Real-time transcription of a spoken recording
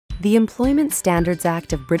The Employment Standards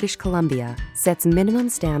Act of British Columbia sets minimum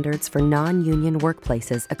standards for non-union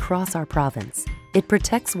workplaces across our province. It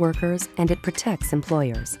protects workers and it protects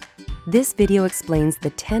employers. This video explains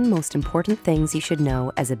the 10 most important things you should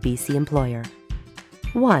know as a BC employer.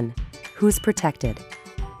 1. Who's protected?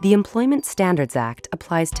 The Employment Standards Act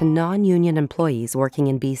applies to non-union employees working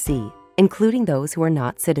in BC, including those who are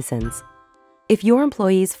not citizens. If your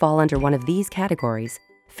employees fall under one of these categories,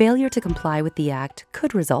 failure to comply with the Act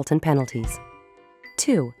could result in penalties.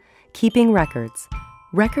 2. Keeping records.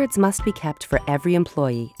 Records must be kept for every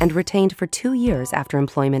employee and retained for 2 years after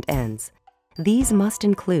employment ends. These must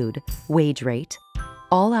include wage rate,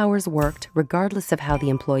 all hours worked regardless of how the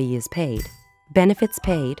employee is paid, benefits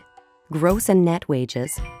paid, gross and net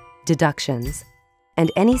wages, deductions, and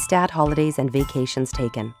any stat holidays and vacations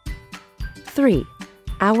taken. 3.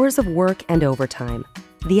 Hours of work and overtime.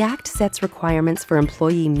 The Act sets requirements for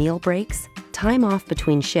employee meal breaks, time off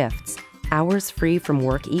between shifts, hours free from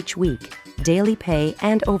work each week, daily pay,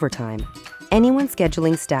 and overtime. Anyone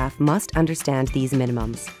scheduling staff must understand these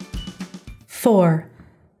minimums. 4.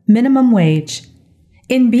 Minimum wage.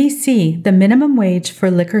 In BC, the minimum wage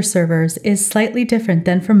for liquor servers is slightly different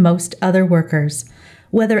than for most other workers.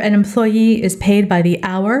 Whether an employee is paid by the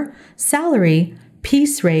hour, salary,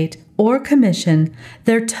 piece rate, or commission,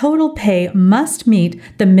 their total pay must meet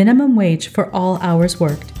the minimum wage for all hours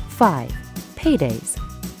worked. 5. Paydays.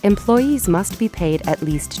 Employees must be paid at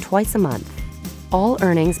least twice a month. All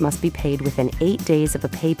earnings must be paid within 8 days of a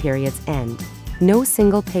pay period's end. No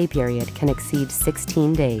single pay period can exceed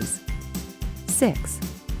 16 days. 6.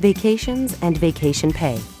 Vacations and vacation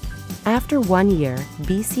pay. After 1 year,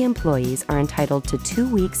 BC employees are entitled to 2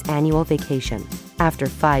 weeks annual vacation. After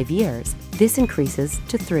 5 years, this increases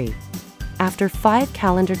to 3. After 5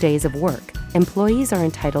 calendar days of work, employees are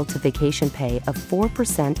entitled to vacation pay of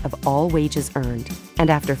 4% of all wages earned, and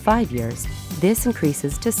after 5 years, this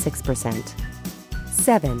increases to 6%.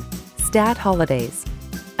 7. Stat holidays.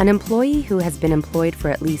 An employee who has been employed for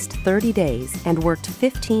at least 30 days and worked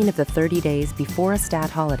 15 of the 30 days before a stat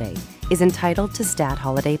holiday is entitled to stat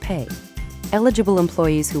holiday pay. Eligible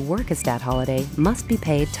employees who work a stat holiday must be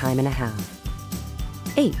paid time and a half.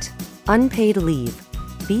 8. Unpaid leave.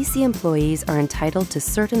 BC employees are entitled to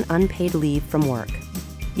certain unpaid leave from work.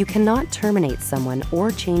 You cannot terminate someone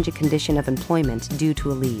or change a condition of employment due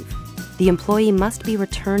to a leave. The employee must be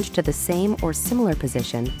returned to the same or similar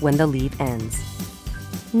position when the leave ends.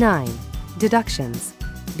 9. Deductions.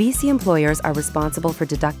 BC employers are responsible for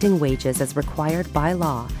deducting wages as required by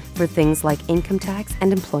law for things like income tax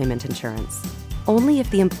and employment insurance. Only if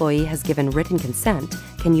the employee has given written consent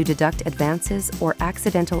can you deduct advances or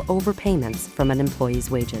accidental overpayments from an employee's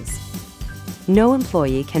wages. No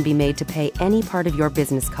employee can be made to pay any part of your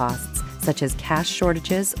business costs, such as cash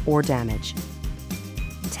shortages or damage.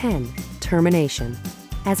 10. Termination.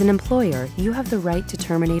 As an employer, you have the right to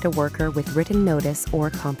terminate a worker with written notice or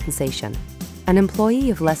compensation. An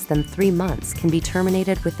employee of less than 3 months can be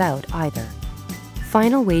terminated without either.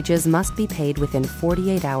 Final wages must be paid within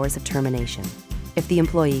 48 hours of termination. If the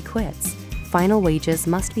employee quits, final wages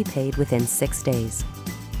must be paid within 6 days.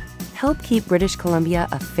 Help keep British Columbia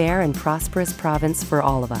a fair and prosperous province for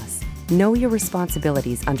all of us. Know your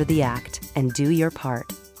responsibilities under the Act and do your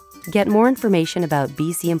part. Get more information about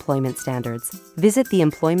BC employment standards. Visit the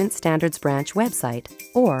Employment Standards Branch website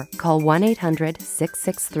or call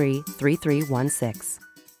 1-800-663-3316.